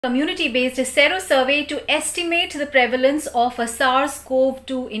Community-based sero-survey to estimate the prevalence of a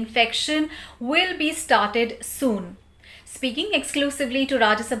SARS-CoV-2 infection will be started soon. Speaking exclusively to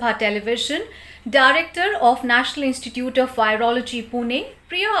Rajya Sabha television, Director of National Institute of Virology Pune,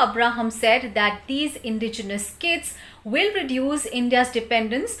 Priya Abraham said that these indigenous kits will reduce India's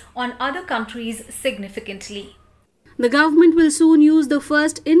dependence on other countries significantly. The government will soon use the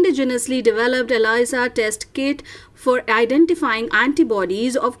first indigenously developed ELISA test kit for identifying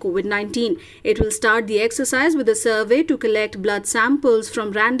antibodies of COVID-19. It will start the exercise with a survey to collect blood samples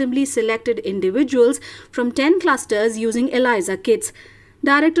from randomly selected individuals from 10 clusters using ELISA kits.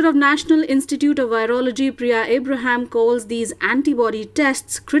 Director of National Institute of Virology Priya Abraham calls these antibody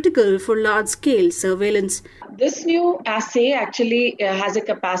tests critical for large-scale surveillance. This new assay actually has a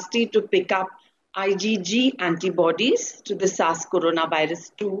capacity to pick up IgG antibodies to the SARS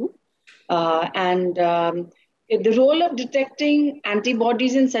coronavirus 2. The role of detecting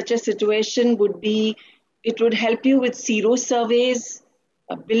antibodies in such a situation would be, it would help you with sero surveys,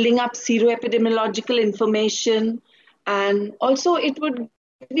 building up seroepidemiological information, and also it would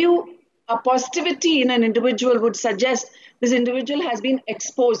give you a positivity in an individual would suggest this individual has been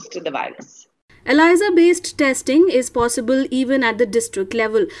exposed to the virus. ELISA-based testing is possible even at the district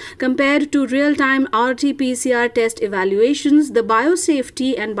level. Compared to real-time RT-PCR test evaluations, the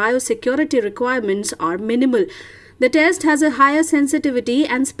biosafety and biosecurity requirements are minimal. The test has a higher sensitivity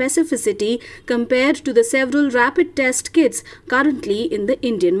and specificity compared to the several rapid test kits currently in the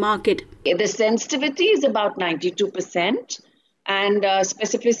Indian market. The sensitivity is about 92% and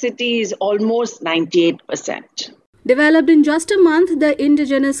specificity is almost 98%. Developed in just a month, the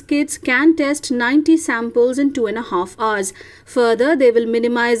indigenous kits can test 90 samples in 2.5 hours. Further, they will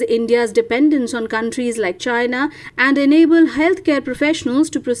minimize India's dependence on countries like China and enable healthcare professionals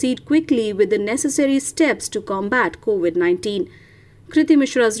to proceed quickly with the necessary steps to combat COVID-19. Kriti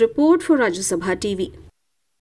Mishra's report for Rajya Sabha TV.